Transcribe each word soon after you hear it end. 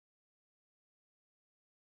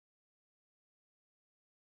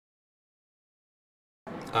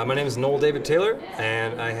My name is Noel Taylor,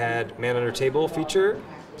 and I had Man Under Table feature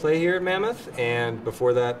play here at Mammoth, and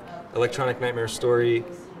before that, Electronic Nightmare Story,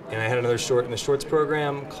 and I had another short in the shorts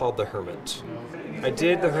program called The Hermit. I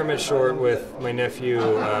did the Hermit short with my nephew.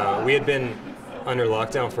 We had been under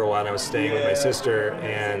lockdown for a while, and I was staying with my sister,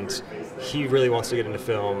 and he really wants to get into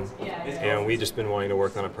film, and we've just been wanting to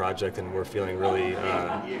work on a project, and we're feeling really,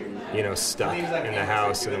 stuck in the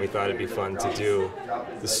house, and we thought it'd be fun to do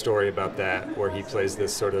the story about that, where he plays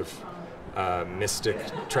this sort of mystic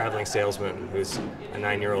traveling salesman who's a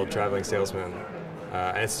 9-year-old traveling salesman.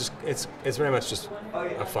 And it's very much just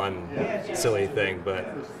a fun, silly thing, but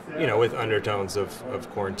with undertones of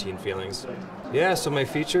quarantine feelings. Yeah, so my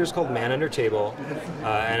feature is called Man Under Table,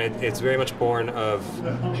 and it's very much born of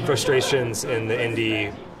frustrations in the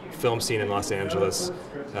indie film scene in Los Angeles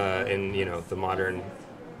in the modern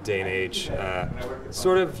day and age.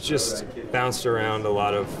 Sort of just bounced around a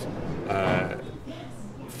lot of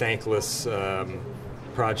thankless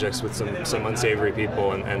projects with some unsavory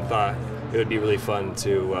people, and thought it would be really fun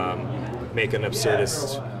to make an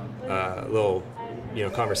absurdist little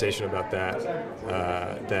conversation about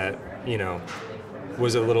that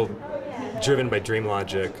was a little driven by dream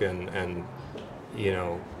logic and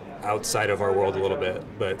outside of our world a little bit,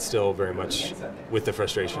 but still very much with the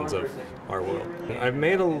frustrations of our world. I've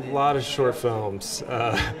made a lot of short films.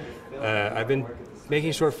 I've been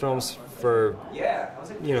making short films for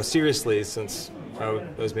seriously since I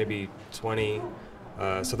was maybe 20.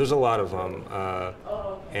 So there's a lot of them,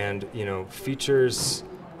 and features.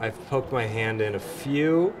 I've poked my hand in a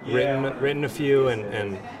few, written a few,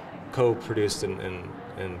 and co-produced and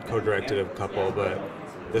co-directed a couple. But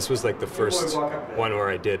this was like the first one where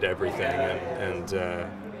I did everything, and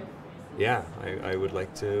I would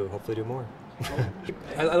like to hopefully do more.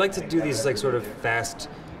 I like to do these like sort of fast,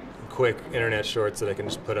 quick internet shorts that I can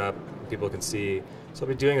just put up, people can see. So I'll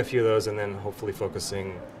be doing a few of those, and then hopefully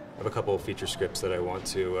focusing. I have a couple of feature scripts that I want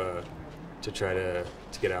to try to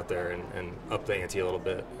get out there and up the ante a little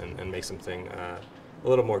bit and make something a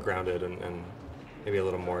little more grounded and maybe a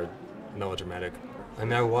little more melodramatic. I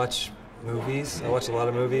mean, I watch movies. I watch a lot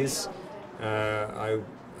of movies. I'm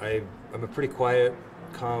a pretty quiet,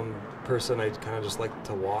 calm person. I kind of just like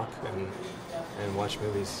to walk and watch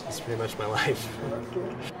movies. It's pretty much my life.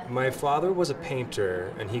 My father was a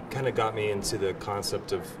painter, and he kind of got me into the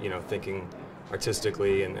concept of thinking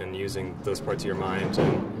artistically and using those parts of your mind,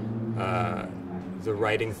 and the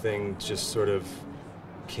writing thing just sort of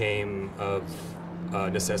came of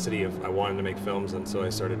necessity of I wanted to make films, and so I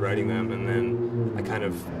started writing them, and then I kind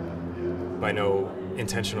of, by no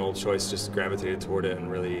intentional choice, just gravitated toward it and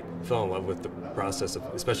really fell in love with the process of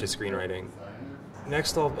especially screenwriting.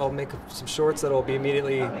 Next I'll make some shorts that'll be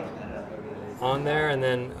immediately on there, and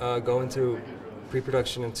then go into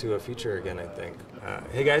pre-production into a feature again, I think.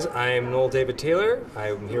 Hey guys, I'm Noel Taylor.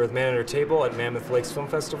 I'm here with Man Under Table at Mammoth Lakes Film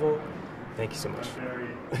Festival. Thank you so much.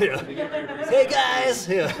 Yeah. Hey guys!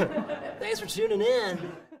 Yeah. Thanks for tuning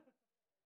in.